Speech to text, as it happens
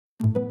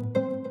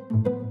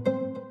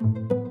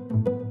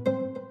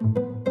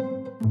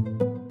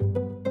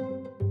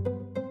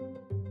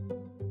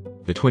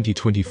The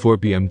 2024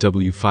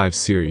 BMW 5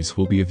 Series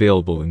will be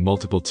available in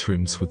multiple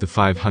trims with the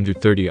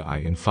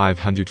 530i and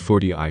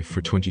 540i for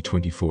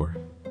 2024.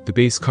 The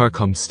base car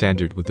comes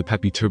standard with the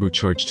peppy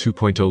turbocharged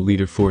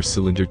 2.0-liter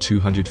 4-cylinder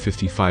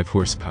 255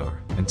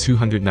 horsepower and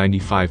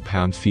 295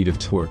 pound-feet of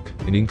torque,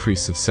 an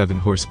increase of 7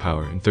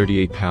 horsepower and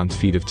 38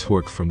 pound-feet of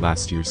torque from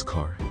last year's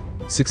car.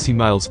 60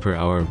 miles per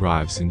hour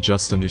arrives in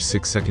just under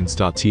 6 seconds.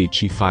 The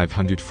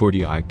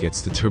 540i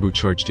gets the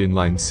turbocharged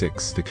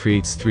inline-six that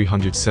creates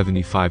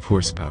 375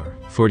 horsepower,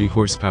 40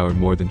 horsepower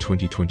more than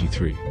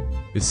 2023.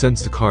 It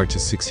sends the car to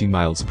 60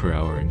 miles per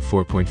hour in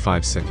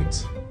 4.5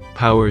 seconds.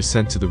 Power is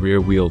sent to the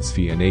rear wheels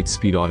via an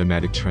 8-speed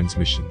automatic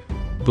transmission.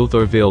 Both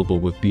are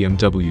available with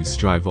BMW's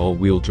xDrive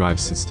all-wheel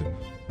drive system.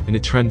 In a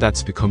trend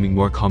that's becoming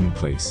more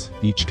commonplace,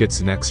 each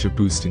gets an extra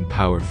boost in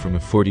power from a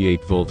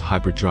 48-volt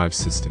hybrid drive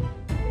system.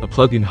 A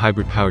plug-in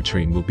hybrid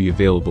powertrain will be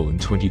available in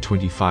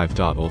 2025.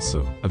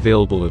 Also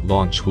available at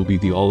launch will be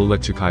the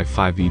all-electric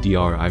i5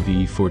 EDR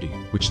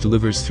IVE40, which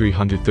delivers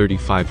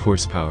 335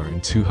 horsepower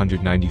and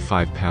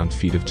 295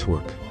 pound-feet of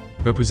torque.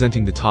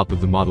 Representing the top of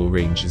the model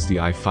range is the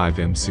i5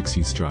 M60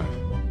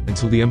 xDrive.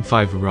 Until the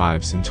M5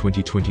 arrives in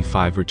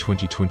 2025 or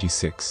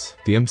 2026,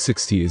 the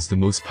M60 is the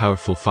most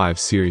powerful 5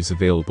 Series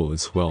available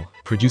as well,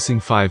 producing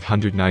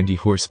 590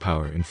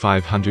 horsepower and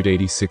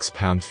 586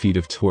 pound-feet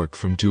of torque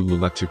from dual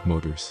electric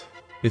motors.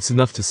 It's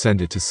enough to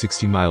send it to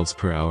 60 miles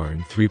per hour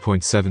in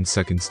 3.7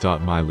 seconds.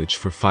 Mileage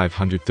for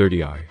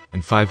 530i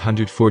and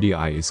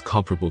 540i is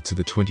comparable to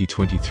the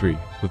 2023,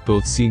 with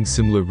both seeing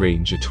similar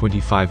range at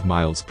 25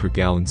 miles per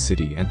gallon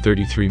city and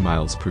 33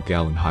 miles per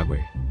gallon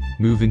highway.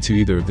 Move into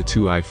either of the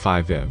two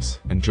i5 EVs,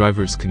 and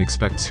drivers can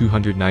expect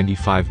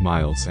 295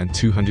 miles and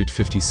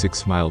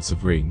 256 miles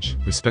of range,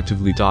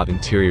 respectively.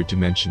 Interior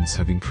dimensions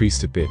have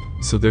increased a bit,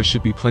 so there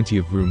should be plenty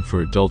of room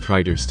for adult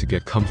riders to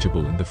get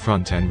comfortable in the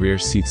front and rear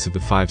seats of the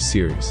 5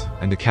 Series,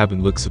 and the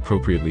cabin looks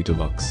appropriately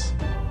deluxe.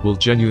 While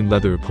genuine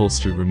leather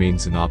upholstery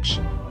remains an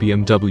option,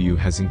 BMW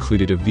has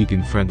included a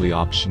vegan-friendly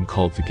option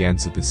called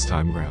Veganza this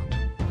time around.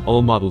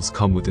 All models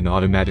come with an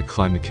automatic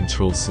climate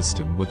control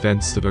system with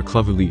vents that are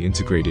cleverly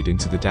integrated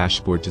into the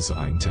dashboard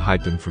design to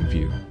hide them from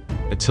view.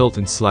 A tilt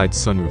and slide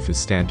sunroof is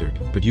standard,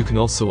 but you can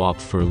also opt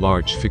for a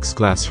large fixed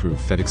glass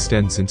roof that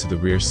extends into the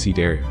rear seat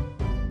area.